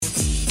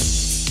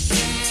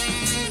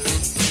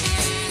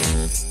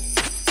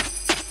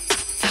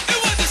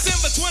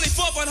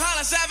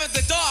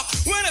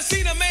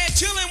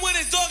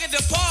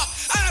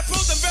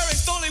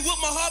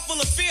heart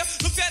full of fear.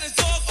 Looked at his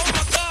dog, oh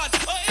my God,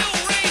 a ill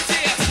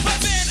reindeer. But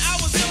then I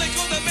was ill and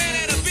the man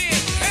had a beard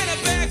and a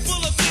bag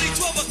full of goodies,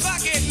 12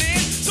 o'clock at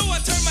night. So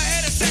I turned my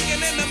head a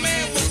second and the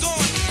man was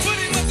gone. Put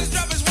him up to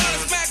drop his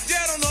wallet smack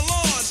dead on the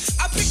lawn.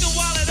 I picked the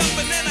wallet up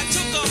and then I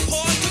took a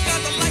pause, took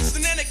out the lights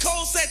and then it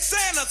cold said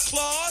Santa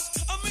Claus.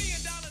 $1 million.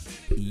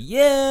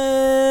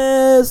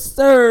 Yes,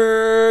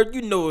 sir.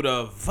 You know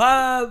the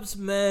vibes,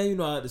 man. You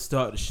know how to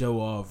start the show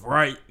off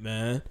right,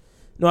 man.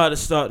 You know how to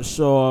start the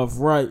show off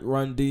right.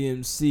 Run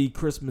DMC,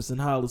 Christmas and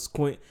Hollis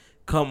Quint.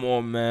 Come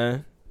on,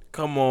 man.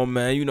 Come on,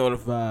 man. You know the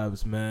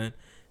vibes, man.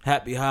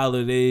 Happy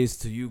holidays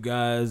to you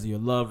guys, your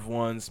loved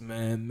ones,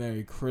 man.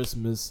 Merry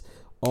Christmas,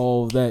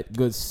 all that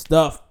good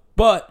stuff.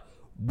 But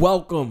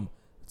welcome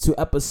to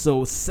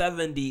episode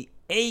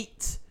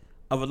 78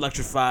 of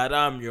Electrified.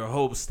 I'm your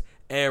host,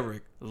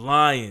 Eric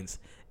Lyons.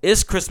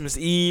 It's Christmas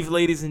Eve,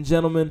 ladies and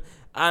gentlemen.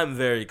 I'm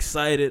very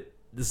excited.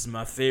 This is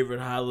my favorite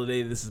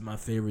holiday. This is my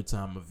favorite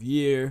time of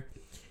year.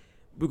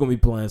 We're going to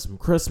be playing some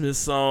Christmas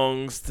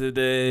songs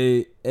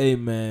today. Hey,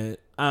 man,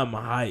 I'm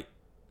hype.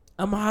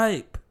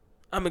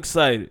 I'm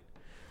excited.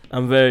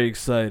 I'm very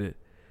excited.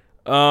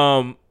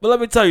 But let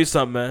me tell you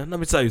something, man. Let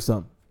me tell you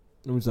something.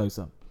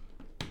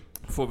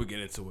 Before we get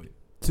into it,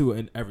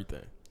 and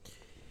everything.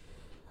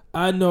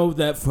 I know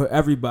that for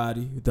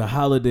everybody, the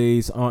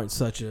holidays aren't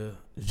such a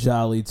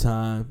jolly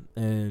time,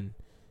 and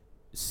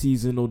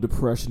seasonal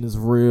depression is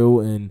real,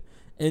 and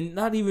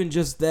not even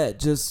just that,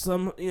 just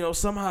some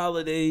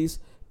holidays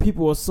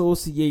people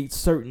associate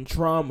certain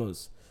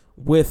traumas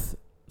with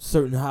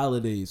certain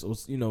holidays, or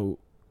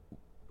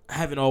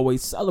haven't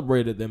always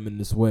celebrated them in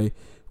this way,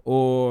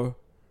 or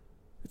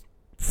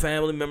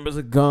family members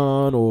are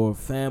gone, or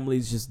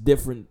family's just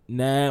different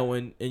now,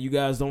 and you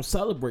guys don't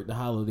celebrate the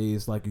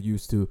holidays like you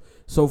used to.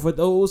 So for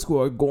those who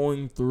are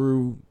going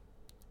through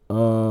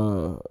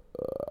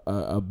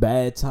a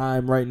bad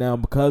time right now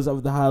because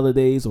of the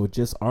holidays, or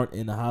just aren't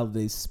in the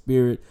holiday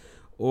spirit,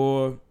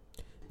 or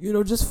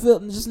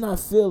just not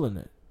feeling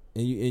it,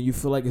 and you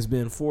feel like it's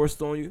being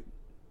forced on you,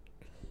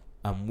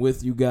 I'm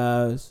with you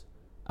guys.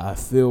 I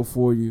feel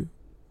for you.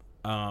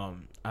 I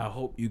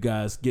hope you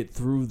guys get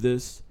through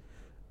this.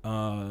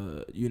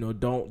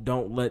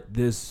 Don't let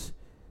this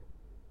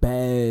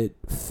bad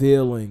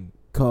feeling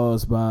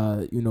caused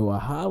by a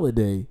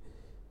holiday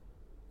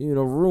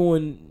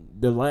ruin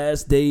the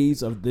last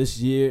days of this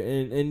year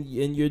and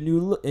your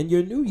new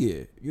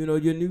year, your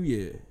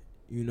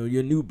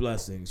new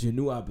blessings, your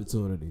new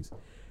opportunities.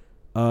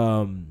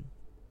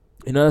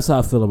 That's how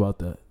I feel about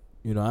that.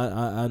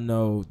 I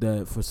know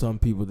that for some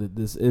people that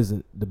this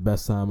isn't the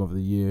best time of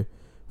the year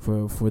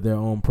for their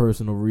own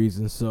personal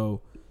reasons. So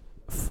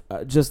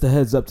just a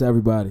heads up to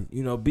everybody,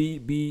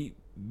 be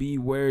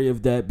wary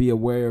of that, be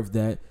aware of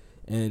that,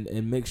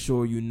 and make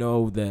sure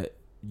that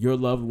your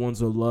loved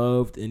ones are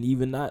loved, and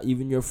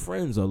even your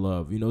friends are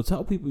loved.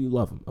 Tell people you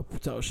love them.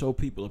 Show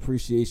people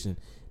appreciation,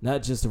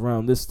 not just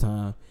around this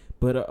time,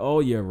 but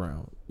all year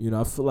round.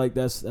 I feel like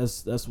that's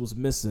what's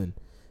missing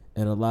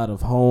in a lot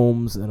of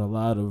homes and a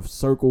lot of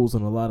circles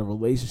and a lot of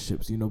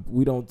relationships.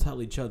 We don't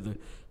tell each other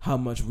how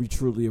much we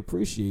truly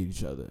appreciate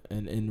each other.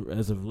 And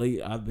as of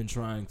late, I've been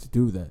trying to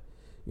do that.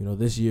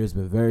 This year has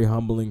been very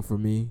humbling for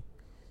me.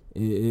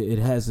 It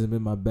hasn't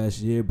been my best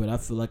year, but I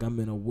feel like I'm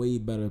in a way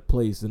better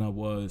place than I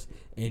was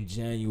in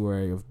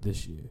January of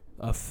this year,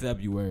 of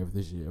February of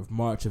this year, of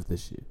March of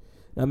this year.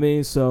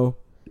 So,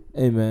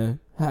 hey,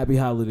 man, happy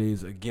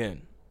holidays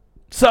again.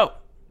 So,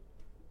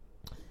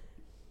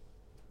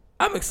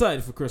 I'm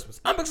excited for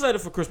Christmas. I'm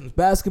excited for Christmas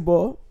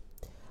basketball.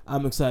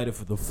 I'm excited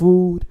for the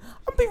food.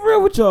 I'm be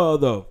real with y'all,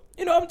 though.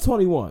 I'm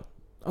 21.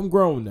 I'm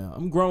grown now.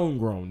 I'm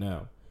grown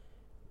now.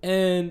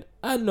 And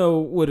I know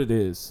what it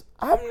is.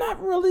 I'm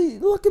not really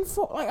looking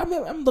for,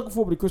 I'm looking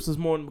forward to Christmas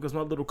morning because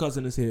my little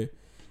cousin is here.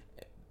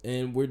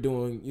 And we're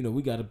doing,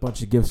 we got a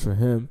bunch of gifts for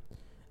him.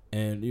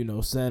 And,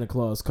 Santa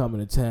Claus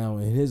coming to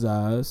town in his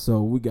eyes.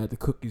 So we got the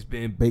cookies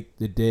being baked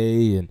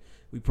today, and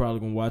we probably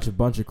going to watch a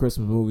bunch of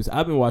Christmas movies.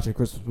 I've been watching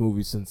Christmas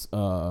movies since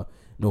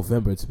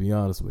November, to be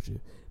honest with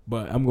you.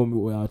 But I'm going to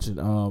be watching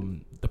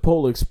The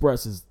Polar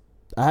Express.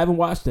 I haven't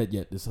watched that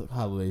yet this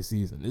holiday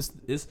season.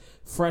 It's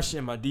fresh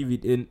in my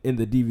DVD, in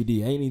the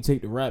DVD. I ain't even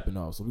take the wrapping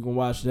off. So we're going to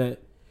watch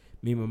that.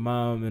 Me, my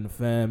mom, and the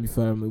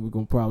family, we're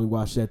going to probably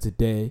watch that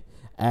today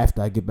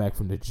after I get back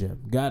from the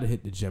gym. Got to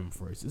hit the gym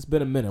first. It's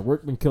been a minute.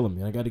 Work been killing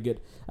me. I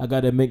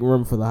got to make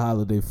room for the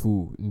holiday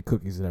food and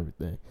cookies and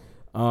everything.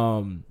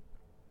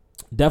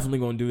 Definitely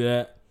going to do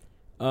that.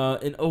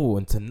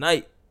 And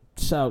tonight,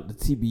 shout out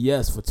to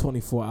TBS for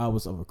 24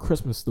 hours of A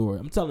Christmas Story.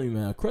 I'm telling you,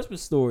 man, A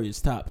Christmas Story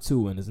is top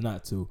 2 and it's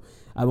not 2.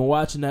 I've been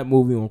watching that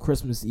movie on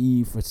Christmas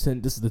Eve this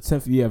is the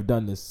 10th year I've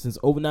done this, since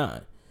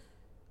 2009.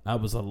 I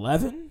was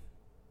 11?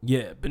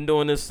 Yeah, been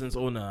doing this since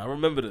 2009. I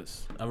remember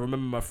this. I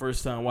remember my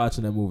first time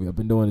watching that movie. I've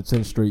been doing it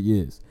 10 straight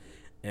years.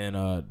 And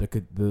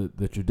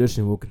the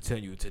tradition will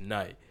continue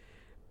tonight.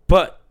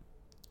 But,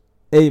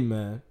 hey,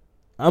 man,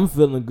 I'm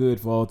feeling good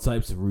for all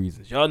types of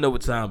reasons. Y'all know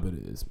what time it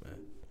is, man.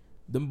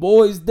 Them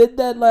boys did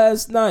that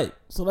last night.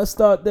 So let's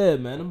start there,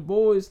 man. Them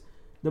boys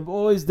The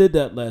boys did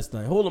that last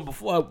night. Hold on,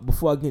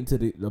 before I get into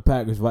the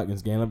Packers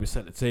Vikings game, let me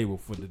set the table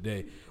for the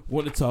day.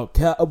 Want to talk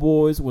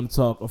Cowboys? Want to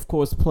talk, of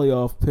course,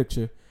 playoff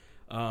picture,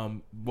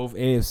 both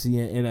AFC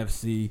and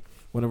NFC.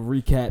 Want to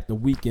recap the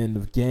weekend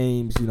of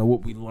games,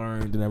 what we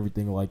learned and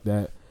everything like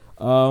that.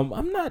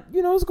 I'm not,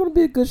 it's going to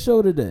be a good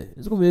show today.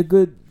 It's going to be a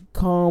good,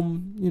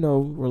 calm,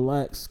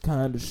 relaxed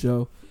kind of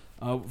show.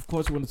 Of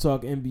course, we're going to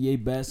talk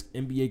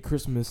NBA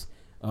Christmas.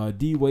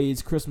 D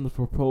Wade's Christmas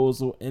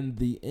proposal and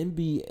the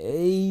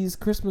NBA's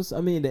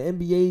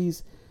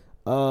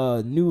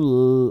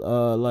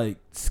new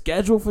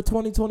schedule for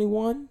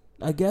 2021,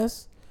 I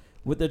guess,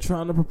 what they're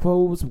trying to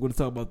propose. We're going to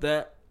talk about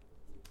that.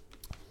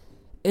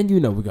 And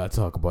we got to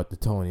talk about the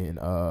Tony and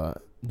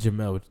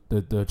Jamel,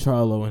 the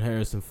Charlo and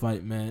Harrison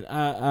fight, man.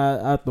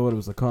 I thought it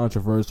was a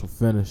controversial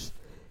finish.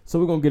 So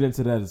we're going to get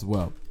into that as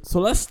well.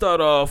 So let's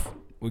start off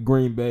with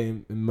Green Bay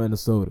and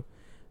Minnesota.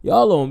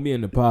 Y'all owe me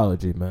an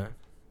apology, man.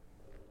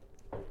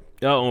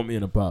 Y'all owe me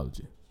an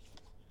apology.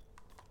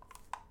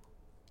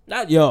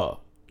 Not y'all.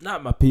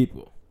 Not my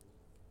people.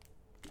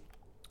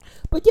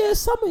 But yeah,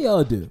 some of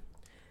y'all do.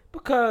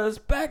 Because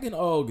back in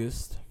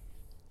August,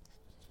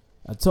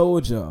 I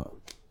told y'all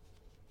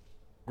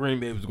Green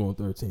Bay was going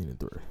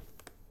 13-3.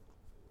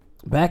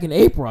 Back in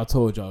April, I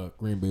told y'all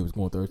Green Bay was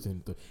going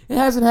 13-3. It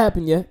hasn't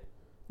happened yet.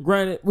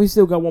 Granted, we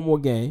still got one more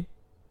game.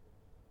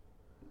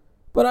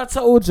 But I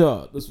told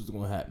y'all this was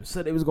going to happen.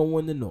 Said they was going to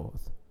win the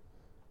North.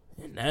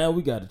 And now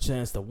we got a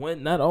chance to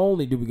win. Not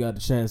only do we got a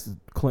chance to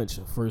clinch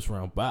a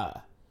first-round bye,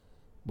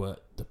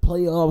 but the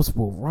playoffs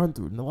will run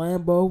through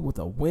Lambeau with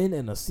a win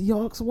and a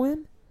Seahawks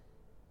win.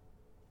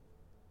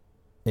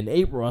 In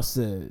April, I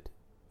said,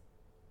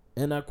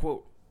 and I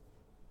quote,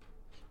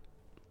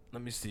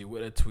 let me see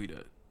where that tweet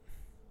at.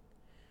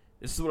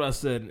 This is what I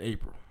said in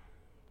April.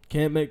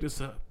 Can't make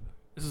this up.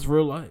 This is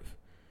real life.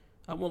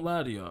 I won't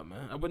lie to y'all,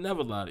 man. I would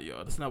never lie to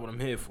y'all. That's not what I'm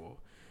here for.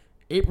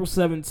 April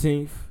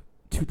 17th.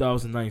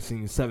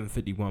 2019,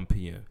 7:51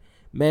 p.m.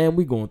 Man,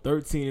 we going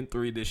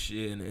 13-3 this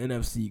year in the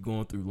NFC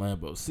going through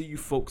Lambeau. See you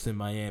folks in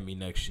Miami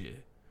next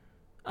year.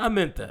 I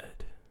meant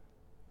that.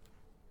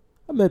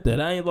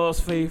 I ain't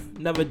lost faith.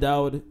 Never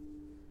doubted.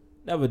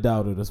 Never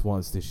doubted us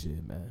once this year,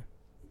 man.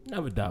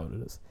 Never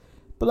doubted us.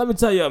 But let me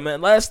tell y'all,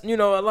 man.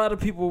 A lot of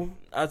people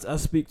I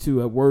speak to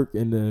at work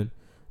and then,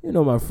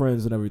 my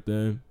friends and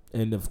everything.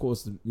 And, of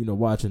course,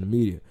 watching the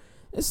media.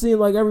 It seemed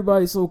like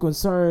everybody's so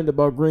concerned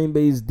about Green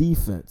Bay's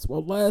defense.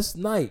 Well, last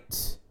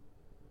night,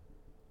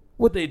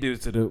 what did they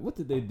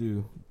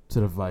do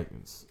to the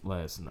Vikings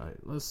last night?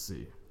 Let's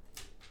see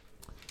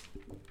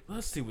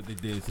what they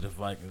did to the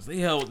Vikings. They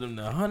held them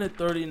to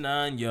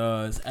 139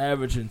 yards,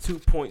 averaging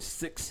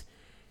 2.6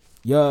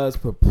 yards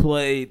per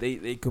play.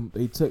 They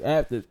took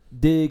after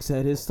Diggs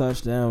had his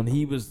touchdown.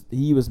 He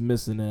was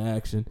missing in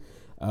action.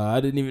 I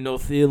didn't even know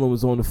Thielen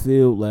was on the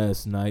field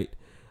last night.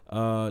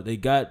 They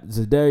got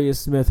Zadarius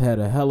Smith had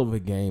a hell of a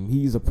game.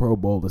 He's a Pro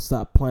Bowler.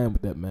 Stop playing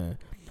with that man.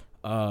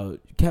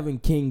 Kevin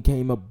King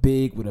came up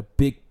big with a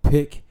big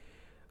pick.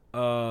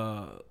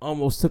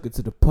 Almost took it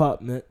to the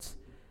pup nets.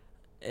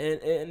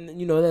 And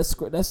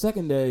that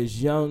secondary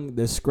is young,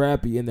 they're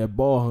scrappy, and they're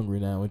ball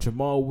hungry now. And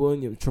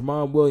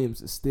Tramon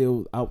Williams is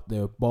still out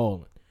there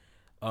balling.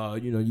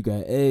 You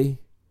got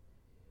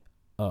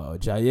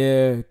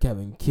Jair,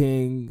 Kevin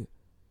King,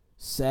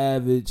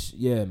 Savage.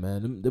 Yeah,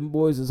 man, them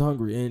boys is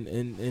hungry,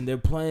 and they're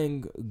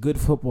playing good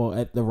football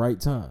at the right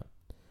time.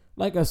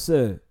 Like I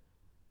said,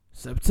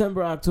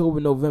 September, October,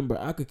 November,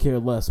 I could care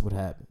less what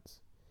happens.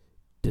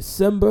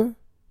 December,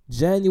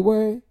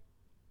 January,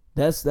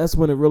 that's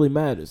when it really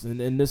matters.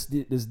 And this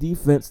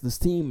defense, this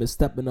team is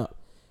stepping up.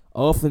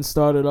 Offense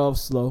started off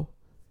slow.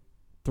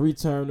 3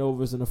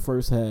 turnovers in the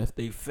first half.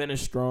 They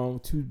finished strong.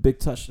 2 big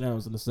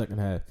touchdowns in the second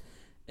half.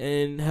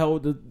 And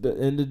held the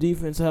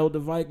defense held the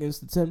Vikings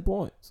to 10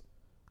 points.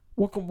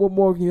 What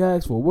more can you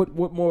ask for?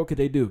 What more could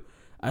they do?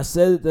 I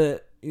said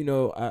that,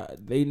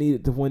 they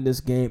needed to win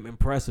this game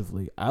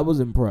impressively. I was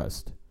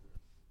impressed.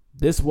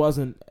 This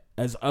wasn't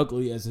as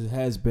ugly as it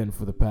has been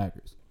for the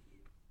Packers.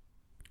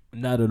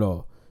 Not at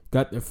all.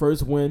 Got their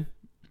first win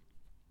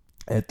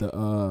at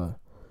the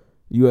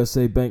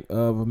USA Bank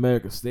of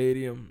America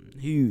Stadium.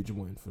 Huge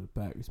win for the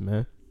Packers,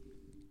 man.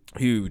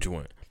 Huge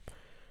win.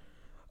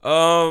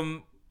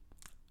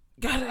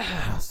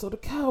 So the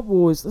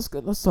Cowboys,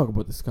 let's talk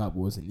about this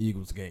Cowboys and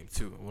Eagles game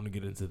too. I want to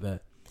get into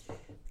that.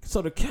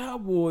 So the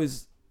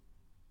Cowboys,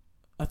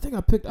 I think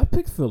I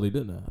picked Philly,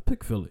 didn't I? I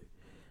picked Philly.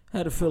 I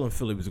had a feeling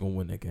Philly was gonna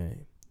win that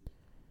game.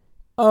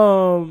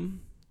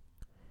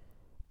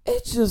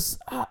 It's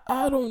just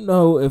I don't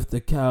know if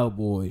the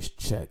Cowboys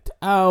checked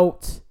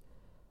out.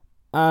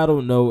 I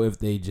don't know if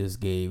they just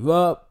gave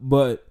up,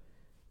 but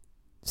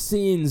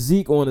seeing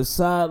Zeke on the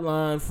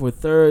sideline for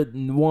 3rd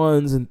and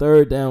 1s and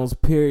 3rd downs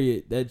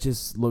period, that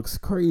just looks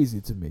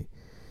crazy to me.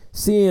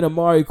 Seeing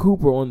Amari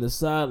Cooper on the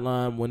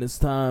sideline when it's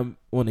time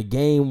on a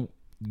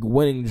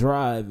game-winning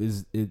drive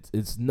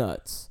it's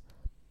nuts.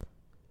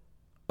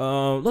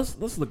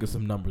 Let's look at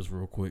some numbers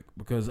real quick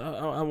because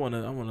I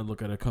wanna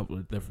look at a couple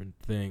of different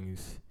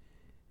things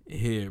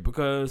here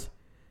because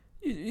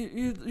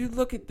You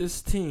look at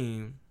this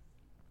team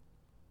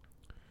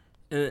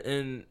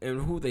and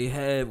who they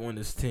have on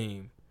this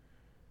team.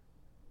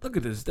 Look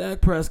at this.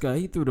 Dak Prescott,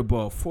 he threw the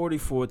ball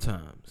 44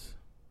 times.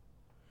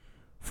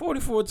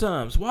 44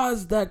 times. Why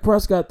is Dak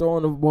Prescott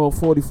throwing the ball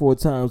 44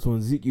 times when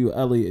Ezekiel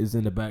Elliott is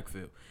in the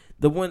backfield?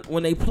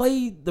 When they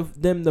played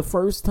them the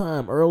first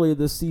time earlier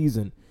this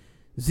season,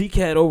 Zeke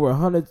had over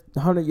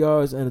 100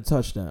 yards and a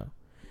touchdown.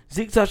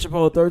 Zeke touched the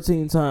ball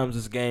 13 times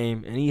this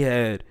game, and he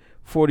had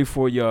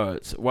 44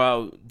 yards.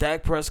 While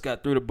Dak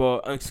Prescott threw the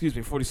ball,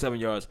 47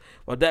 yards.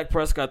 While Dak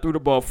Prescott threw the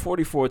ball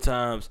 44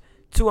 times,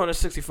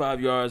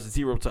 265 yards,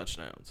 0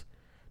 touchdowns.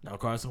 Now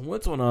Carson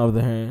Wentz, on the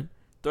other hand,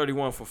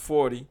 31 for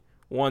 40,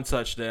 1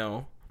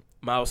 touchdown.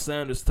 Miles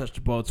Sanders touched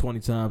the ball 20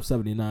 times,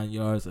 79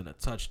 yards, and a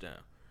touchdown.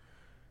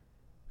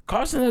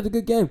 Carson had a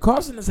good game.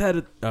 Carson has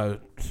had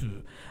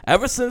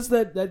ever since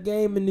that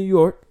game in New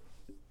York.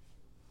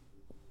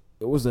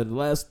 It was the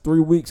last 3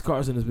 weeks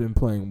Carson has been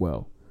playing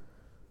well.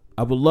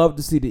 I would love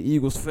to see the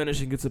Eagles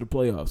finish and get to the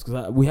playoffs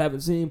because we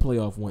haven't seen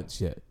playoff Wentz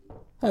yet.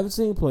 Haven't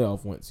seen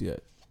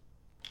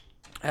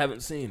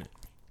it.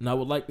 And I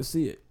would like to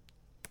see it.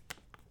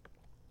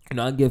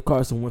 And I give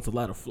Carson Wentz a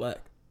lot of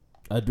flack.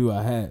 I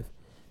have.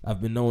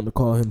 I've been known to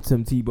call him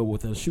Tim Tebow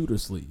with a shooter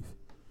sleeve.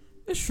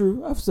 It's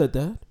true. I've said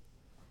that.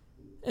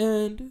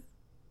 And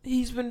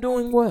he's been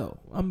doing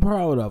well. I'm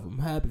proud of him.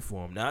 Happy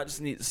for him. Now I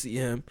just need to see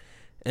him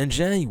in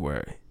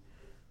January.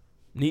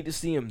 Need to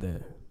see him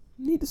there.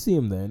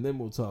 And then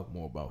we'll talk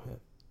more about him.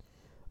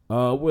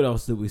 What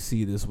else did we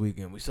see this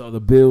weekend? We saw the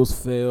Bills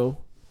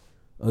fail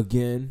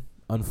again,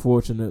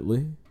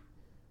 unfortunately.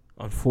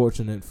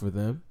 Unfortunate for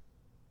them.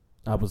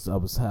 I was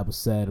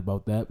sad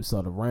about that. We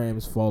saw the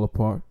Rams fall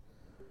apart.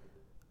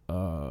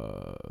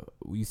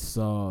 We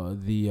saw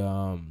the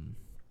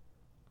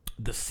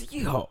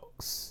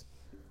Seahawks.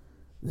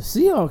 The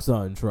Seahawks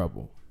are in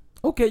trouble.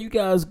 Okay, you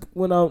guys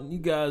went out. You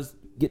guys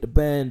get the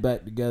band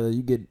back together.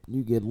 You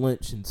get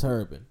Lynch and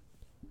Turbin.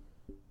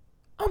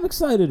 I'm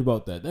excited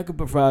about that. That could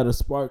provide a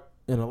spark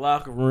in the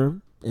locker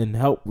room and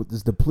help with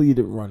this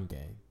depleted run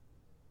game.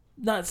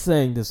 Not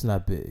saying that's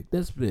not big.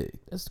 That's big.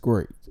 That's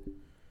great.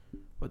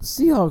 But the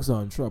Seahawks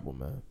are in trouble,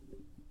 man.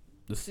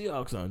 The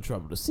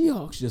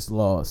Seahawks just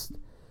lost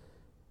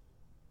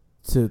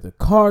to the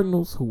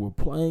Cardinals, who were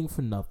playing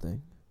for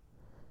nothing.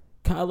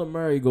 Kyler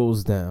Murray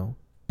goes down,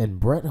 and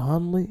Brett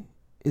Hundley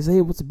is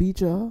able to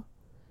beat y'all.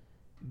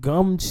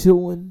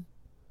 Gum-chewing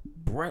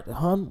Brett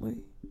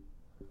Hundley.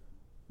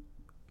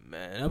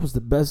 Man, that was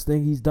the best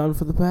thing he's done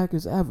for the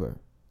Packers ever.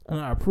 And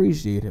I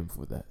appreciate him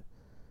for that.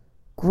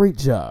 Great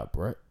job,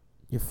 Brett.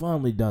 You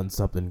finally done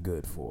something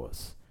good for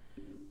us.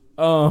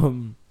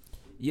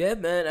 Yeah,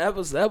 man,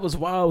 that was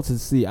wild to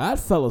see. I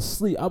fell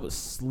asleep. I was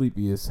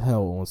sleepy as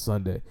hell on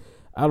Sunday.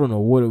 I don't know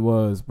what it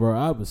was, bro.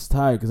 I was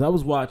tired because I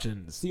was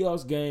watching the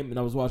Seahawks game and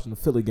I was watching the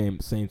Philly game at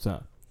the same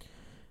time.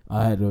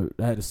 I had the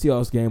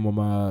Seahawks game on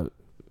my.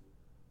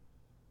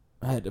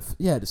 The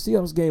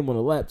Seahawks game on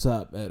the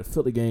laptop. I had the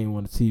Philly game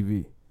on the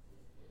TV.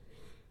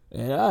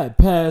 And I had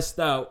passed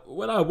out.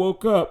 When I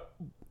woke up.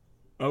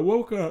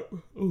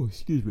 Oh,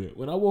 excuse me.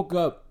 When I woke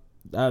up,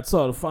 I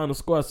saw the final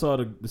score. I saw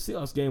the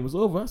Seahawks game was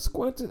over. I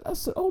squinted. I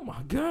said, oh,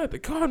 my God, the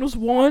Cardinals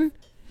won?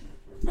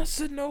 I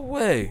said, no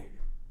way.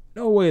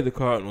 No way the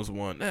Cardinals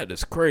won. That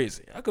is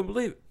crazy. I couldn't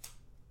believe it.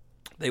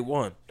 They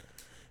won.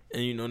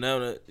 And, now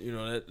that,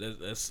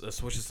 that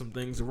switches some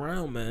things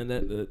around, man.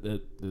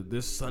 That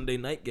this Sunday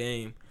night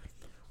game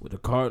with the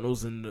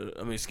Cardinals and the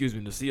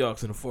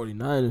Seahawks and the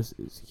 49ers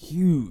is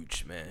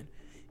huge, man.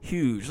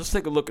 Huge. Let's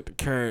take a look at the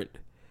current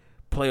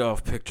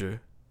playoff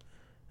picture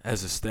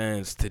as it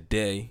stands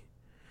today.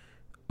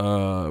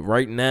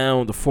 Right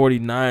now, the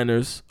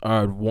 49ers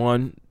are at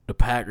 1. The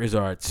Packers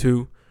are at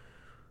 2.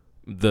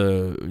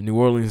 The New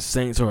Orleans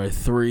Saints are at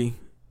 3.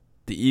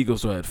 The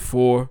Eagles are at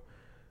 4.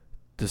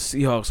 The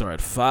Seahawks are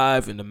at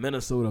 5. And the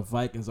Minnesota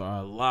Vikings are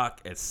a lock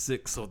at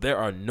 6. So there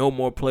are no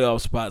more playoff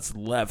spots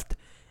left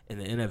in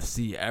the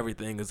NFC.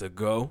 Everything is a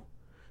go.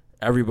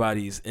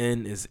 Everybody is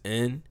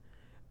in.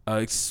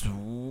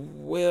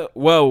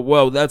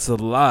 Well, that's a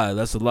lie.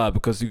 That's a lie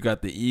because you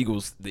got the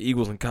Eagles. The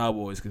Eagles and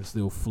Cowboys can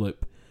still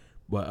flip.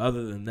 But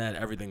other than that,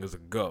 everything is a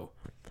go.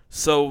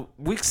 So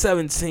week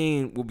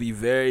 17 will be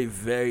very,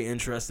 very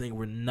interesting.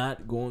 We're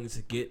not going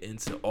to get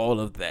into all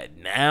of that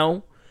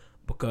now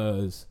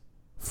because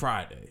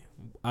Friday.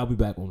 I'll be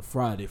back on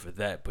Friday for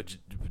that. But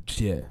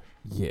yeah,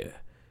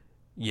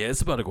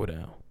 it's about to go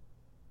down.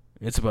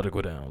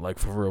 Like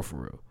for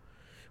real.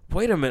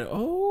 Wait a minute.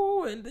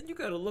 Oh, and then you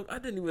got to look. I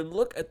didn't even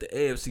look at the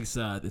AFC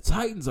side. The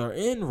Titans are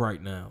in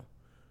right now.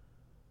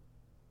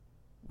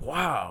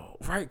 Wow.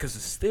 Right, because the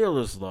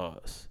Steelers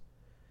lost.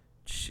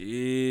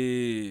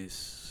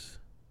 Jeez.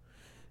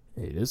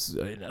 Hey, that's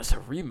a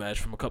rematch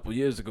from a couple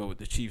years ago with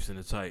the Chiefs and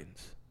the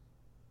Titans.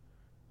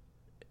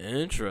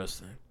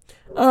 Interesting.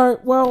 All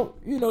right, well,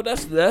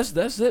 that's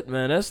it,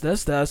 man.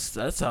 That's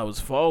how it's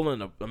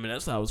falling. I mean,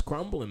 that's how it's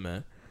crumbling,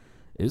 man.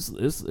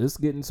 It's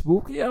getting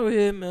spooky out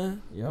here,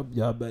 man.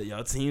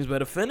 Y'all teams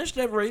better finish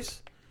that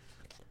race.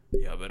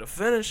 Y'all better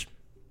finish.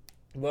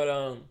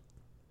 But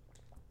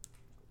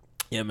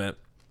Yeah, man.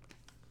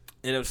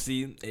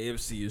 NFC,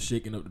 AFC is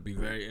shaking up to be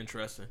very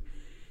interesting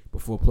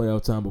before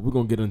playoff time, but we're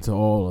gonna get into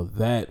all of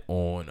that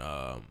on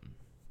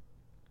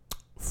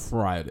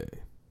Friday.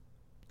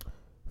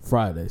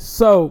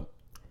 So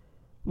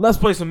let's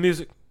play some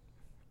music,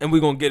 and we're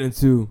gonna get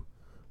into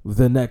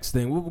the next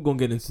thing. What we're gonna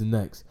get into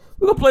next?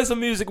 We're gonna play some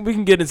music, and we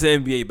can get into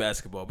NBA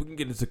basketball. We can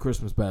get into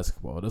Christmas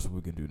basketball. That's what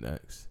we can do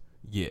next.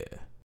 Yeah.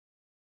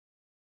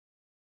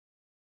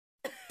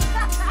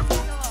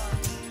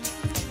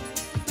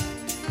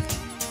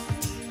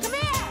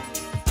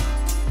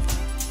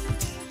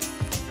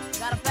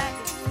 Got a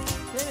package.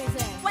 Let me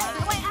see. Wait,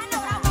 I know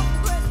what I want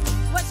for Christmas.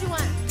 What you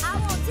want? I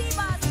want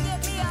T-Boss to get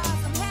me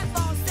some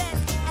headphone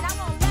sets, and I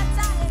want Left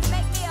Eye to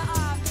make me a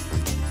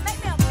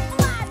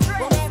fly dress.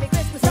 Well, Merry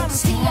Christmas from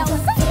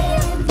TLC.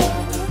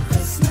 Merry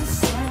Christmas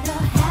and a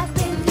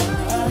Happy New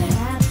Year.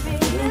 Happy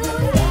New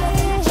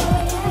Year.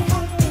 Joy and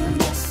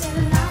happiness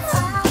and lots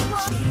of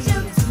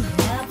cheer.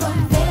 Have a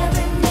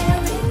very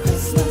Merry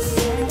Christmas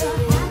and a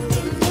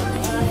Happy New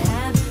Year.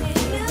 Happy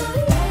New Year.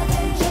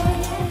 Joy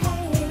and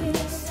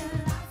happiness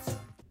and lots of.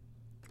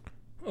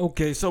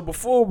 Okay, so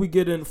before we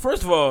get in,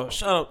 first of all,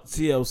 shout out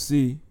to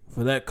TLC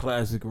for that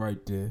classic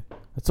right there.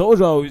 I told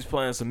y'all we was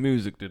playing some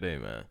music today,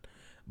 man.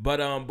 But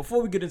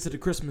before we get into the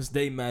Christmas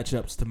Day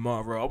matchups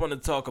tomorrow, I want to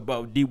talk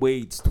about D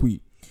Wade's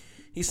tweet.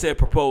 He said,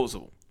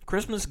 proposal.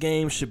 Christmas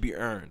games should be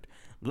earned.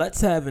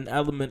 Let's have an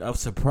element of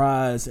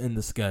surprise in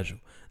the schedule.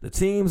 The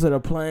teams that are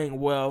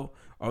playing well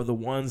are the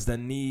ones that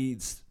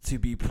needs to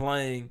be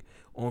playing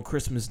on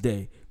Christmas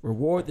Day.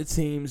 Reward the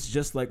teams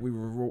just like we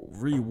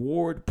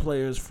reward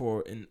players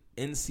for an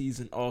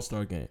in-season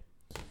All-Star game.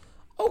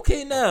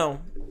 Okay,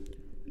 now,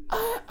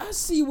 I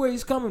see where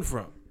he's coming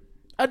from.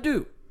 I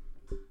do.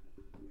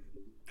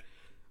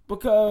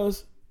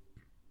 Because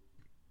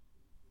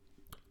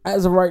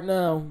as of right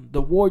now,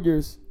 the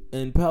Warriors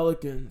and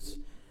Pelicans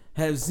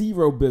have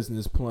zero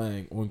business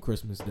playing on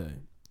Christmas Day.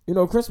 You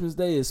know, Christmas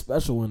Day is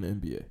special in the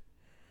NBA.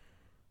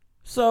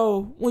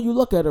 So when you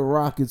look at a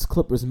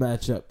Rockets-Clippers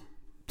matchup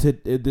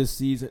this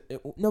season,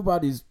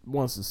 nobody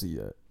wants to see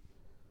that.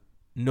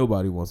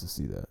 Nobody wants to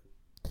see that.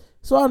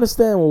 So I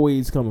understand where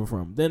he's coming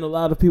from. Then a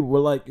lot of people were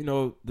like, you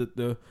know,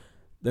 the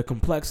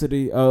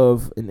complexity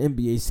of an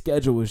NBA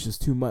schedule is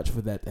just too much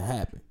for that to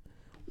happen.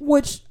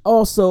 Which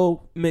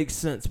also makes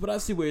sense, but I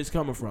see where he's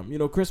coming from. You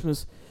know,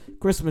 Christmas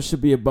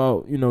should be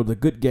about, you know, the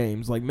good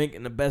games, like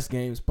making the best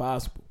games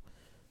possible.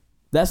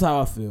 That's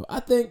how I feel. I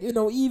think, you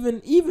know,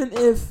 even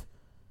if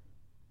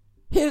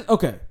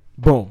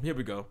boom, here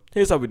we go.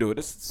 Here's how we do it.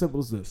 It's as simple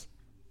as this.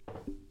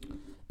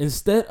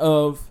 Instead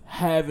of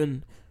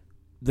having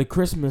the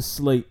Christmas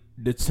slate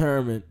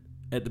determined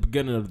at the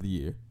beginning of the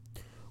year,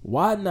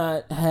 why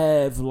not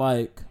have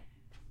like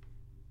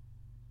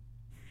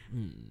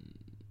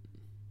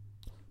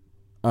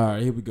all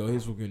right, here we go.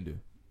 Here's what we're going to do.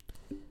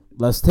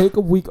 Let's take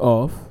a week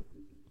off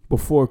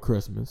before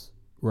Christmas,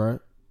 right?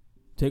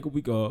 Take a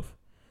week off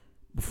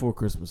before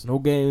Christmas. No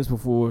games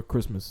before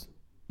Christmas,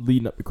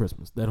 leading up to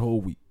Christmas. That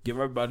whole week. Give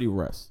everybody a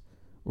rest,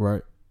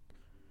 right?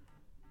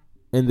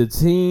 And the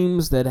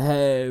teams that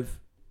have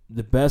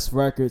the best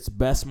records,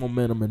 best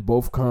momentum in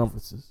both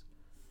conferences,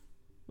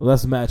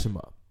 let's match them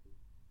up.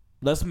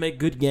 Let's make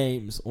good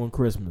games on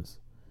Christmas.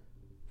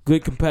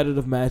 Good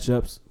competitive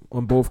matchups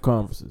on both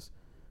conferences.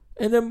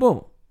 And then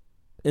boom.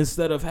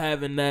 Instead of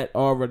having that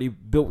already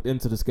built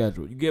into the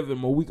schedule, you give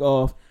them a week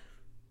off.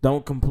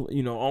 Don't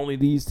only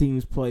these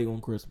teams play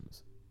on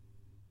Christmas.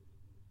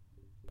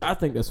 I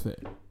think that's fair.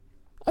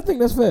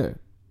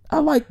 I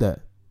like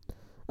that.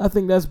 I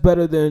think that's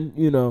better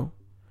than,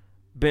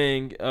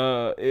 being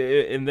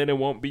and then it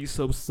won't be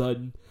so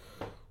sudden.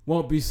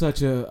 Won't be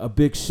such a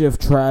big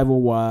shift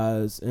travel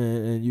wise,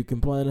 and you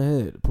can plan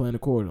ahead, plan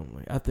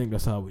accordingly. I think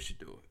that's how we should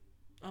do it.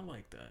 I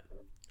like that.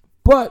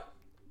 But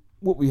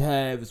what we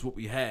have is what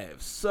we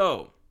have.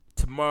 So,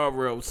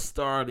 tomorrow,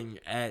 starting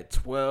at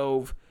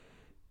 12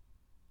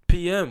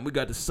 p.m., we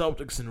got the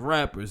Celtics and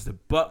Raptors, the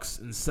Bucks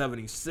and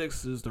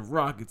 76ers, the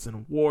Rockets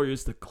and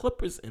Warriors, the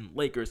Clippers and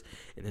Lakers,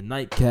 and the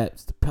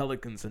Nightcaps, the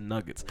Pelicans and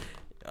Nuggets.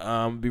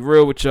 Be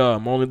real with y'all.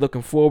 I'm only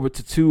looking forward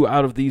to 2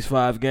 out of these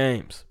 5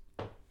 games.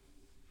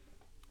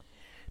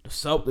 The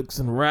Celtics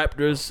and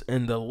Raptors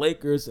and the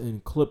Lakers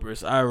and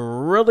Clippers. I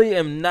really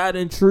am not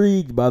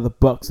intrigued by the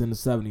Bucks and the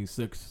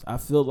 76ers. I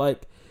feel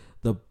like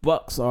the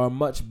Bucks are a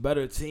much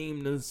better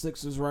team than the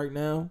Sixers right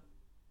now.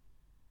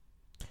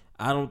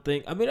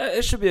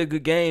 It should be a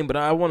good game, but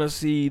I want to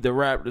see the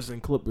Raptors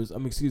and the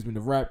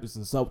Raptors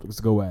and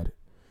Celtics go at it.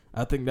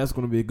 I think that's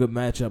going to be a good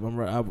matchup.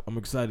 I'm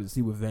excited to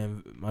see what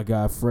my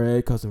guy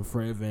cousin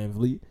Fred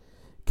VanVleet,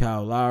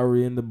 Kyle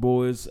Lowry and the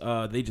boys.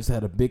 They just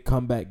had a big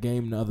comeback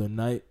game the other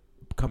night,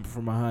 coming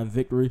from behind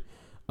victory.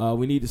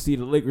 We need to see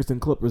the Lakers and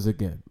Clippers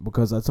again,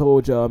 because I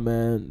told y'all,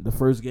 man, the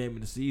first game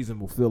of the season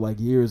will feel like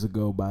years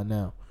ago by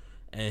now.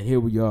 And here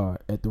we are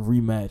at the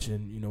rematch,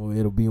 and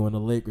it'll be on the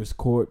Lakers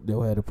court.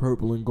 They'll have the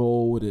purple and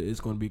gold. It's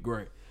going to be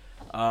great.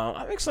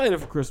 I'm excited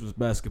for Christmas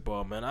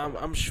basketball, man.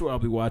 I'm sure I'll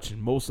be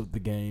watching most of the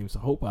games. I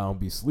hope I don't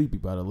be sleepy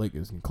by the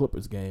Lakers and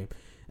Clippers game.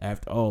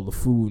 after all the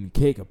food and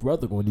cake, a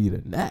brother gonna need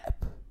a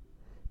nap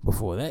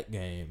before that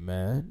game,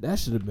 man. That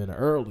should have been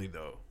early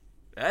though.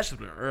 That should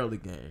have been an early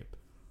game.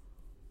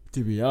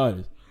 To be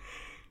honest,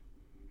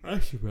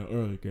 that should have been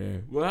an early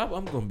game. Well,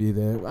 I'm gonna be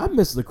there. I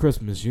miss the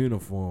Christmas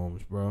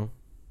uniforms, bro.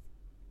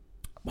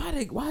 Why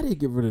they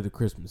get rid of the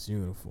Christmas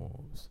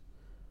uniforms?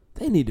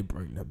 They need to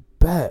bring them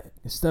back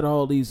instead of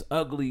all these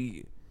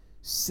ugly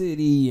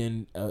city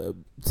and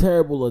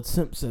terrible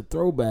attempts at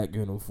throwback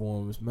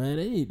uniforms. Man,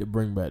 they need to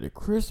bring back the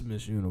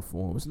Christmas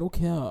uniforms. No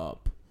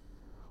cap.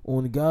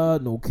 On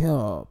God, no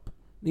cap.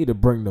 Need to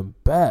bring them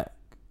back.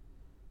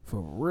 For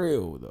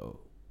real though.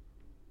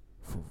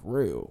 For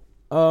real.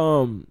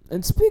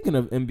 And speaking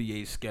of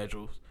NBA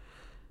schedules,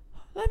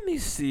 let me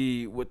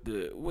see what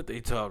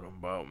they talking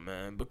about,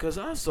 man. Because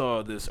I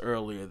saw this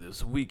earlier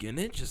this week and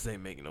it just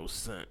ain't making no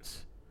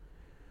sense.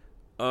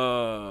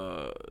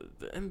 The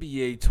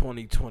NBA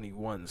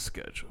 2021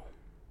 schedule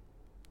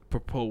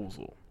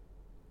proposal.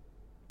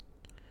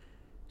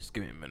 Just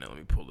give me a minute. Let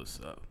me pull this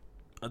up.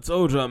 I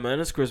told y'all,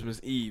 man, it's Christmas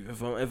Eve.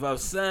 If I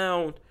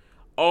sound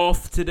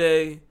off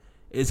today,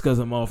 it's because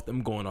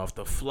I'm going off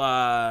the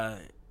fly.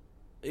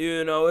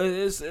 You know,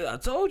 I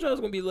told y'all it's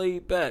gonna be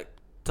laid back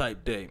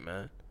type day,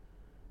 man.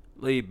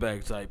 Laid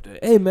back type day.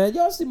 Hey, man,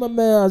 y'all see my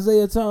man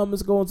Isaiah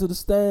Thomas going to the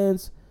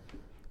stands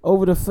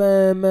over the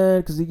fan,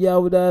 man, because he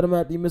yelled at him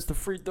after he missed the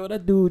free throw.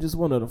 That dude just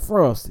wanted a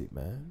Frosty,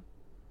 man.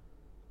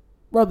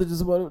 My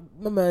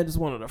man just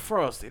wanted a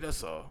Frosty,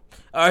 that's all.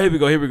 All right, here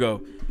we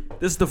go.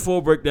 This is the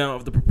full breakdown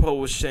of the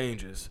proposed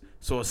changes.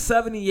 So a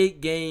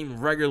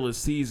 78-game regular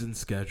season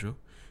schedule.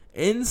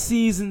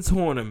 In-season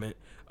tournament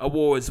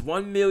awards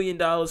 $1 million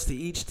to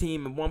each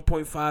team and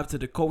 $1.5 to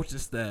the coaching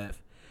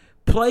staff.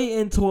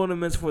 Play-in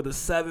tournaments for the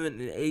 7th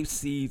and 8th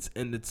seeds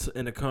in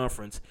the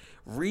conference.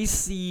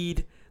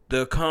 Reseed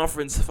the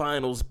conference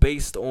finals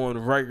based on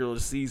regular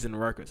season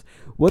records.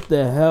 What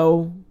the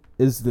hell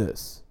is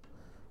this?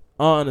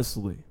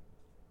 Honestly.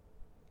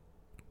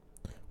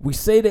 We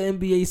say the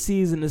NBA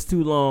season is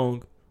too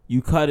long.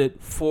 You cut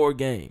it 4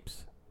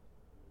 games.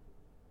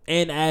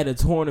 And add a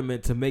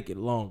tournament to make it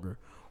longer.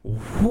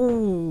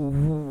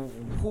 Who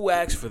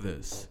asked for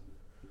this?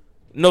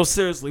 No,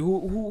 seriously,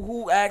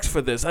 who asked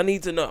for this? I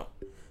need to know.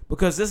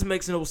 Because this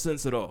makes no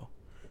sense at all.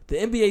 The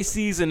NBA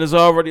season is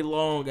already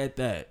long at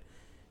that.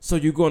 So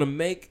you're going to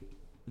make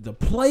the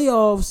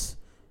playoffs.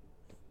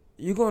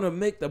 You're going to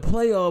make the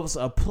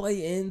playoffs a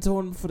play-in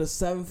tournament for the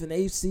 7th and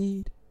 8th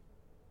seed?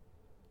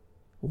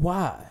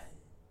 Why?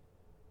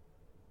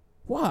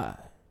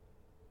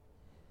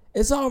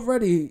 It's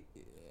already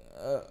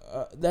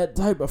that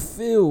type of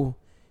feel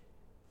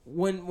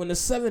when the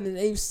 7th and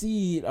 8th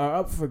seed are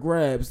up for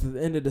grabs at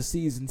the end of the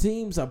season.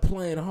 Teams are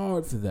playing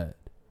hard for that.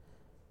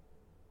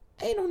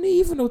 Ain't no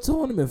need for no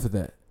tournament for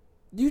that.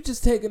 You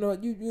just taking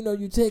out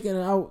you taking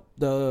out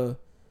the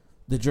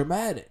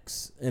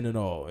dramatics in it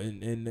all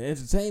and the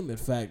entertainment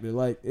factor.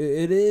 Like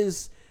it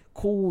is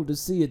cool to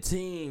see a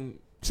team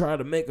try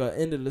to make a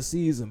end of the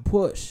season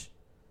push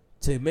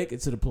to make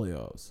it to the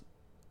playoffs.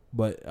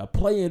 But a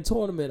play-in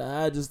tournament,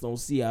 I just don't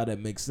see how that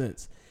makes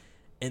sense.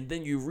 And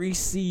then you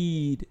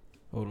reseed.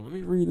 Hold on, let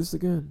me read this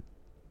again.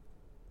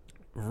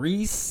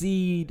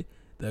 Reseed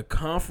the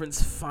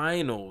conference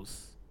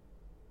finals.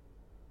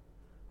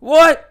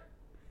 What?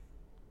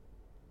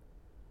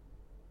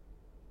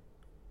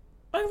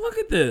 Like, look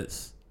at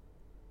this.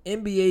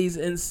 NBA's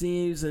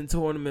in-season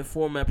tournament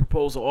format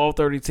proposal. All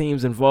 30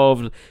 teams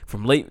involved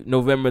from late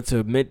November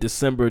to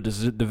mid-December.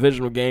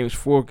 Divisional games.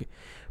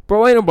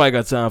 Bro, ain't nobody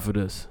got time for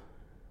this.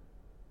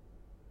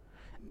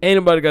 Ain't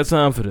nobody got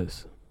time for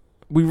this.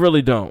 We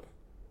really don't.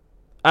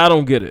 I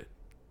don't get it.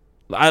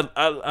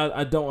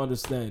 I don't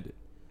understand it.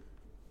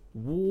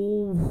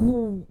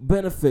 Who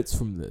benefits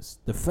from this?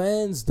 The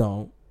fans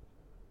don't.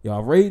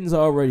 Y'all ratings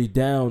are already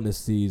down this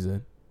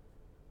season.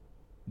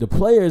 The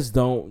players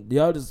don't.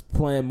 Y'all just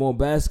playing more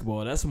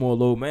basketball. That's more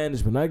load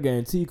management. I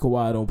guarantee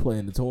Kawhi don't play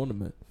in the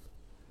tournament.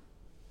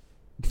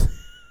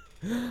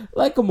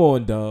 Like, come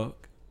on, dog.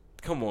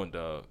 Come on,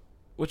 dog.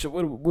 What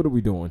are we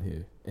doing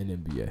here in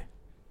NBA?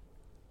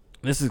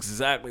 This is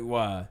exactly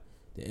why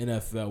the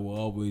NFL will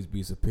always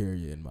be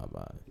superior in my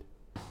mind.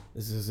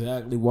 This is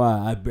exactly why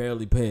I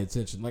barely pay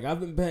attention. Like,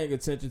 I've been paying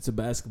attention to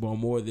basketball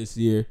more this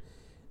year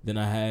than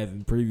I have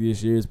in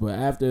previous years. But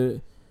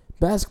after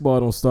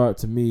basketball don't start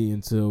to me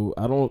until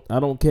I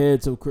don't care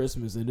until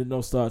Christmas, and it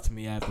don't start to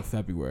me after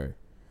February.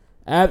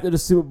 After the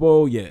Super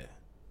Bowl, yeah,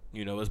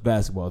 it's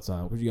basketball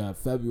time because you got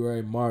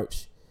February,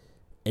 March,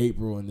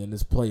 April, and then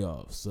it's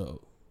playoffs.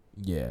 So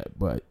yeah,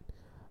 but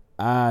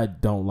I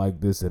don't like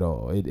this at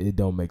all. It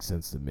don't make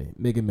sense to me.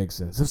 Make it make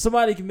sense. If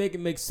somebody can make it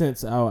make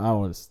sense,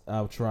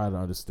 I'll try to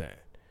understand.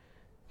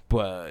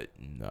 But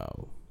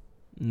no.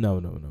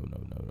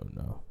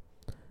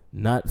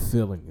 Not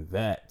feeling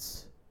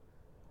that.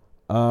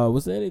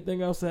 Was there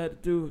anything else I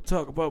had to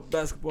talk about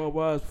basketball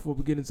wise before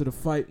we get into the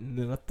fight? And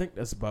then I think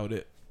that's about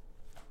it.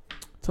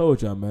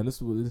 Told y'all, man,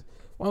 this wasn't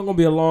gonna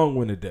be a long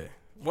one today.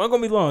 Wasn't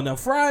gonna be long. Now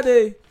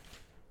Friday,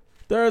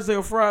 Thursday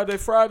or Friday.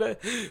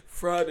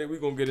 Friday, we're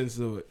going to get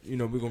into it. You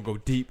know, we're going to go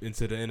deep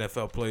into the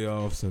NFL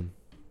playoffs and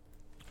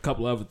a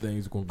couple other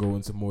things. We're going to go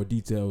into more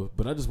details.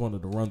 But I just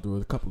wanted to run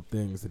through a couple of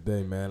things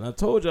today, man. I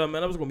told y'all,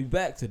 man, I was going to be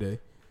back today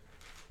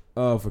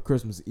for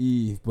Christmas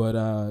Eve. But,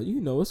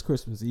 you know, it's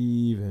Christmas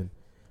Eve, and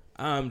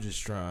I'm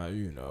just trying,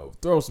 you know,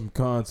 throw some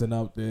content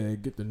out there,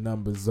 get the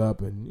numbers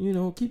up, and, you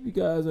know, keep you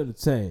guys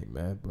entertained,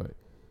 man. But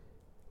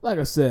like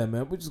I said,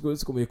 man, it's going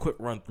to be a quick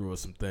run through of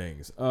some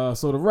things.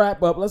 So to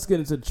wrap up, let's get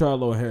into the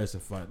Charlo and Harrison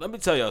fight. Let me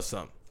tell y'all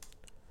something.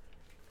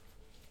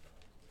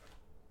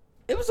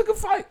 It was a good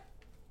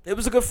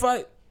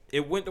fight.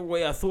 It went the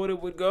way I thought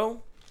it would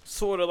go,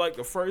 sort of like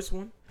the first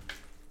one.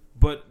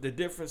 But the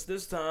difference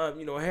this time,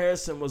 you know,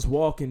 Harrison was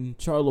walking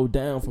Charlo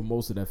down for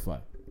most of that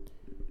fight.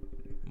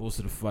 Most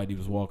of the fight, he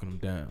was walking him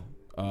down.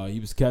 He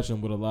was catching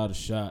him with a lot of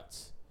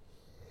shots.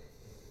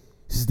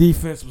 His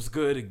defense was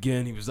good.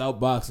 Again, he was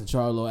outboxing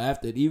Charlo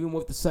after it. Even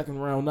with the second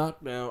round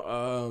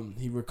knockdown,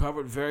 he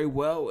recovered very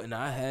well, and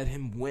I had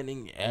him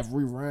winning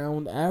every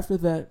round after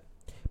that.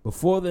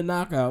 Before the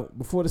knockout,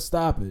 before the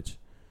stoppage,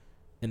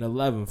 in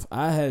 11th,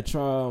 I had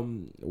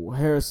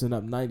Harrison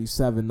up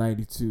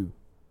 97-92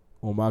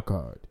 on my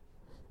card.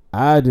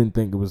 I didn't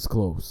think it was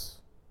close.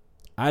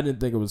 I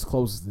didn't think it was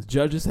close as the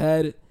judges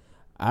had it.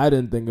 I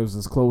didn't think it was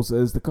as close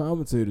as the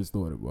commentators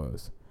thought it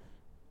was.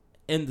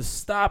 In the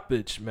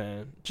stoppage,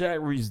 man, Jack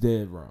Reed's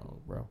dead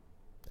wrong, bro.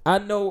 I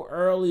know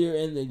earlier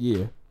in the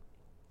year,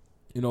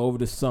 you know, over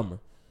the summer,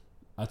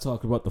 I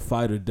talked about the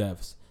fighter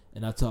deaths,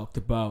 and I talked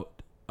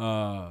about,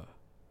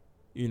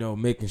 you know,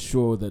 making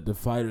sure that the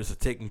fighters are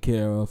taken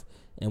care of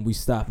and we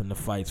stopping the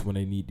fights when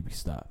they need to be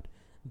stopped.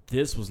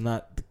 This was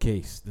not the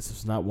case. This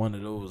was not one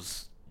of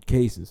those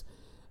cases.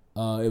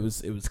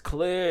 It was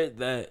clear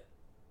that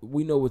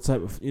we know what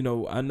type of, you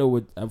know, I know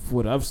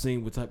what I've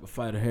seen what type of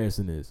fighter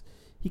Harrison is.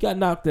 He got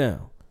knocked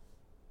down.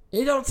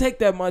 It don't take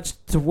that much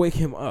to wake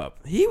him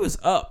up. He was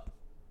up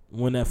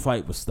when that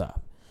fight was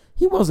stopped.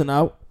 He wasn't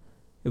out.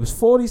 It was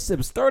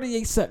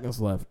 38 seconds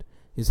left.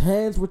 His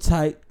hands were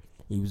tight.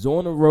 He was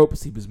on the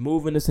ropes. He was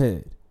moving his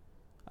head.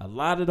 A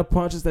lot of the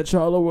punches that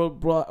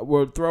Charlo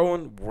were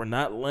throwing were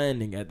not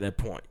landing at that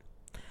point.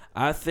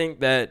 I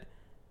think that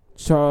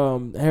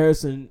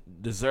Harrison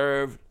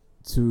deserved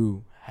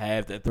to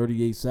have that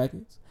 38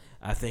 seconds.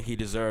 I think he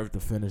deserved to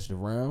finish the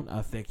round.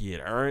 I think he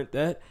had earned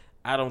that.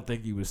 I don't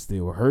think he was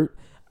still hurt.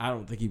 I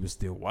don't think he was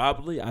still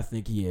wobbly. I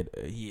think he had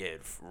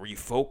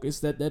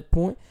refocused at that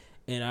point.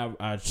 And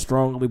I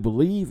strongly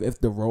believe if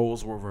the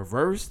roles were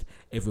reversed,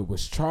 if it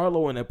was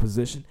Charlo in that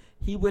position,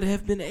 he would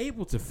have been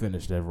able to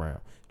finish that round,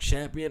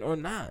 champion or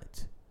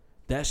not.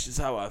 That's just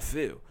how I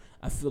feel.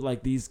 I feel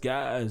like these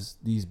guys,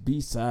 these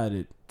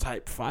B-sided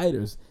type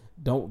fighters,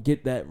 don't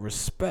get that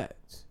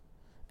respect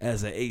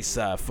as an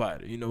A-side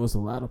fighter. You know, it's a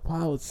lot of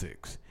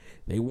politics.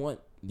 They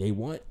want the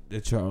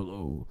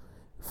Charlo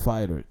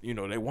fighter. You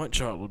know, they want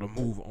Charlo to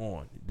move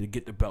on, to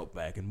get the belt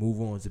back and move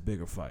on to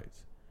bigger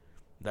fights.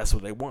 That's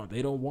what they want.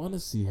 They don't want to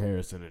see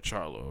Harrison and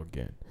Charlo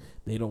again.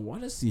 They don't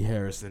want to see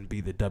Harrison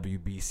be the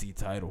WBC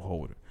title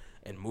holder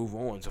and move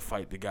on to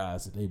fight the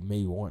guys that they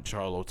may want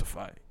Charlo to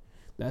fight.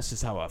 That's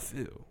just how I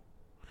feel.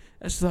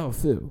 I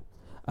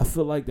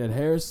feel like that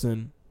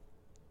Harrison,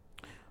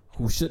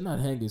 who should not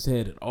hang his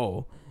head at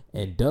all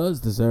and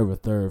does deserve a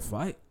third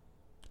fight,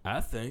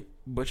 I think.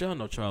 But y'all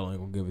know Charlo ain't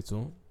going to give it to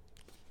him.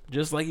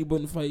 Just like he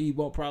probably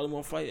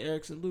won't fight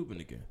Erickson Lubin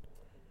again.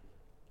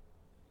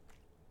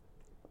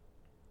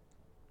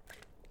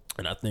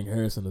 And I think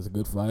Harrison is a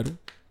good fighter.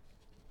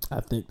 I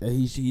think that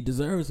he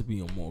deserves to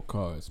be on more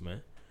cards,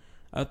 man.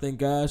 I think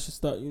guys should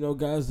start,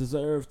 guys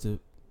deserve to,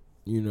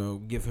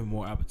 give him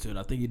more opportunity.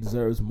 I think he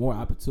deserves more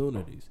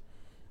opportunities.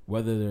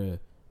 Whether they're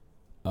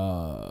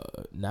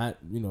not,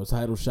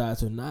 title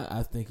shots or not,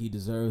 I think he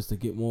deserves to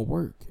get more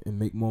work and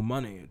make more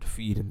money to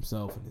feed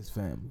himself and his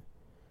family.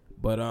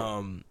 But,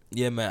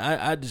 yeah, man,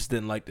 I just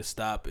didn't like the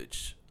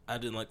stoppage. I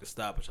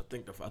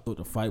thought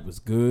the fight was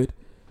good.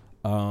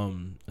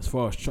 As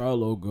far as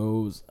Charlo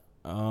goes,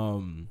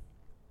 I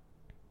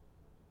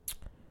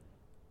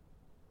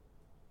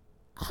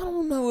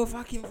don't know if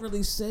I can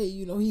really say,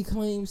 he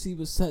claims he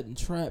was setting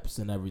traps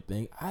and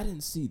everything. I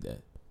didn't see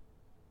that.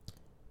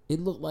 It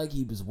looked like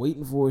he was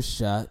waiting for a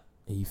shot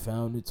and he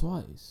found it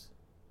twice.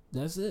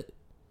 That's it.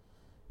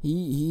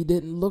 He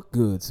didn't look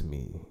good to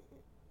me.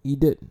 He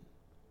didn't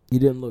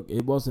look,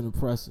 it wasn't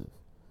impressive.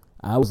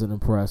 I wasn't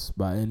impressed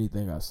by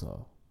anything I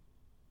saw.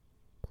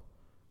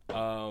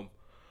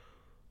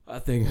 I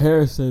think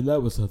Harrison,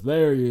 that was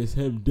hilarious,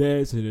 him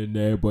dancing in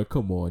there, but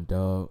come on,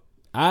 dog.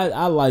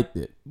 I liked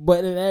it.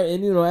 But,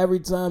 every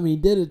time he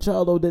did it,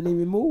 Charlo didn't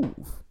even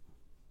move.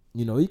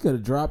 He could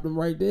have dropped him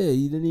right there.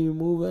 He didn't even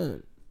move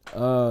in.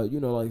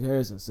 Like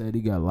Harrison said,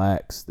 he got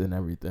laxed and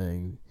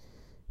everything.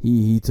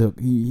 He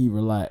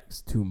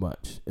relaxed too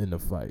much in the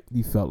fight.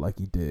 He felt like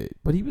he did.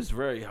 But he was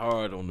very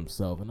hard on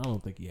himself, and I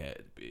don't think he had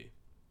to be.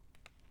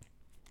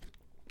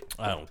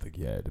 Yeah,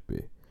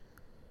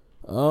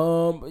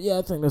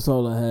 I think that's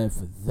all I had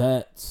for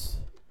that.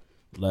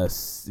 Let's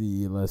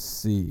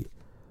see.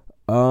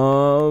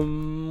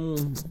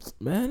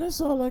 Man,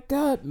 that's all I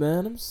got,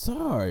 man. I'm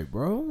sorry,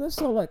 bro. That's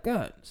all I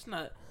got. It's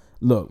not.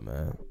 Look,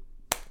 man.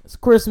 It's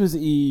Christmas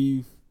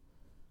Eve.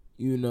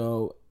 You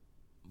know,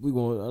 a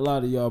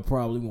lot of y'all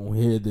probably won't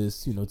hear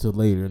this, till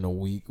later in the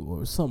week,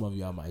 or some of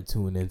y'all might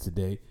tune in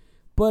today.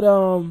 But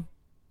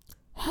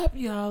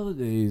happy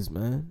holidays,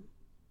 man.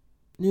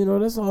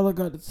 That's all I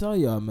got to tell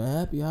y'all, man.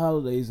 Happy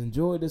holidays.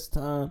 Enjoy this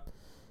time.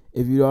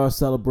 If you are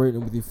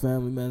celebrating with your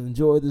family, man,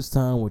 enjoy this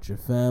time with your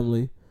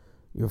family,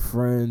 your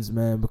friends,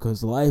 man,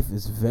 because life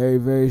is very,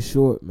 very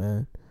short,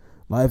 man.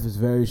 Life is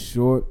very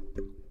short,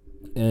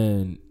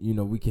 and,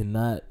 we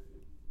cannot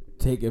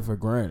take it for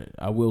granted.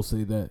 I will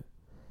say that.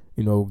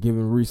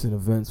 Given recent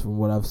events from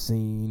what I've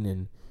seen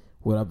and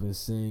what I've been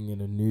seeing in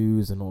the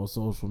news and on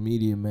social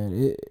media,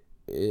 man,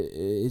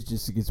 it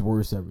just gets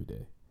worse every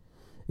day.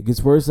 It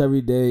gets worse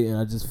every day, and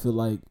I just feel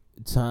like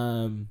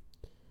time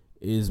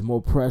is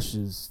more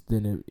precious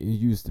than it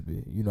used to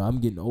be. I'm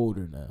getting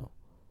older now.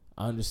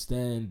 I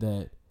understand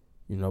that,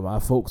 my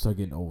folks are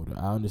getting older.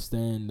 I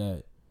understand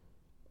that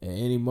at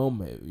any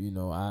moment,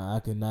 I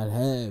cannot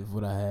have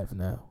what I have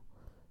now.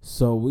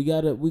 So we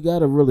gotta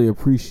really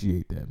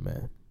appreciate that,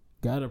 man.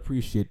 Gotta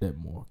appreciate that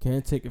more.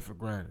 Can't take it for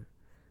granted.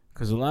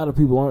 Because a lot of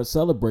people aren't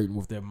celebrating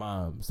with their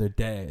moms, their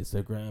dads,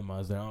 their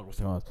grandmas, their uncles,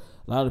 their aunts.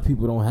 A lot of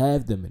people don't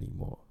have them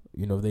anymore.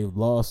 They've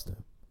lost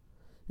them.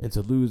 And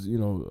to lose,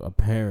 a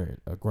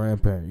parent, a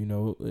grandparent,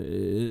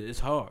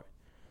 it's hard.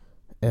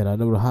 And I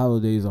know the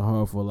holidays are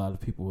hard for a lot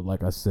of people,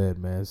 like I said,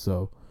 man.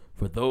 So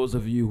for those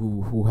of you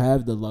who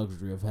have the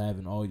luxury of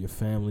having all your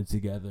family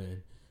together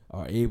and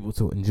are able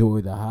to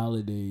enjoy the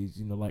holidays,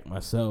 like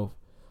myself,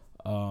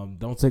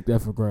 don't take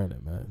that for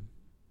granted, man.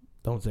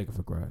 Don't take it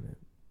for granted.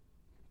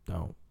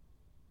 Don't.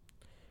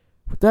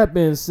 With that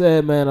being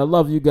said, man, I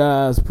love you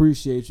guys.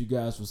 Appreciate you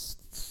guys for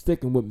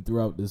sticking with me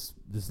throughout this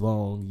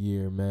long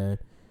year, man.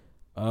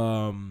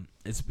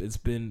 It's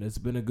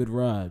been a good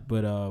ride,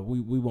 but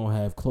we won't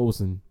have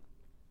closing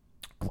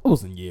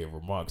year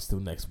remarks till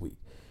next week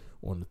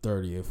on the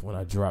 30th when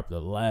I drop the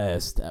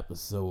last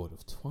episode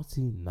of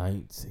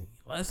 2019,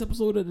 last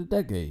episode of the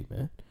decade,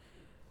 man.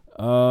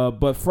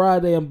 But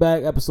Friday I'm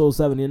back, episode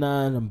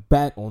 79. I'm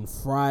back on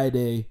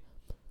Friday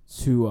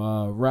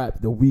to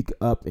wrap the week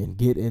up and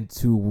get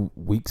into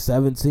week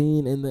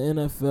 17 in the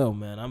NFL,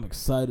 man. I'm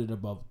excited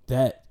about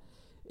that.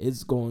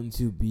 It's going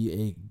to be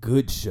a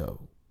good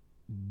show.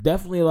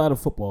 Definitely a lot of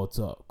football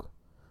talk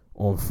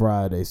on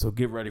Friday, so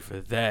get ready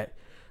for that.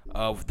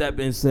 With that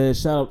being said,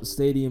 shout out to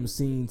Stadium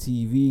Scene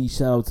TV.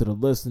 Shout out to the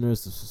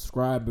listeners, the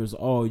subscribers,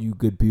 all you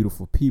good,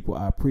 beautiful people.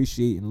 I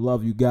appreciate and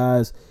love you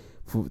guys.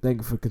 Thank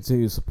you for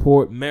continued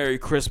support. Merry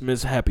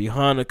Christmas, Happy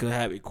Hanukkah,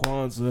 Happy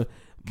Kwanzaa,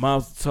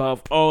 Mazel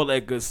Tov, all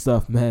that good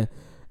stuff, man.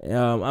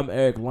 I'm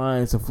Eric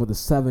Lyons, and for the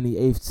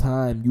 78th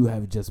time, you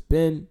have just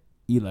been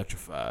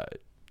electrified.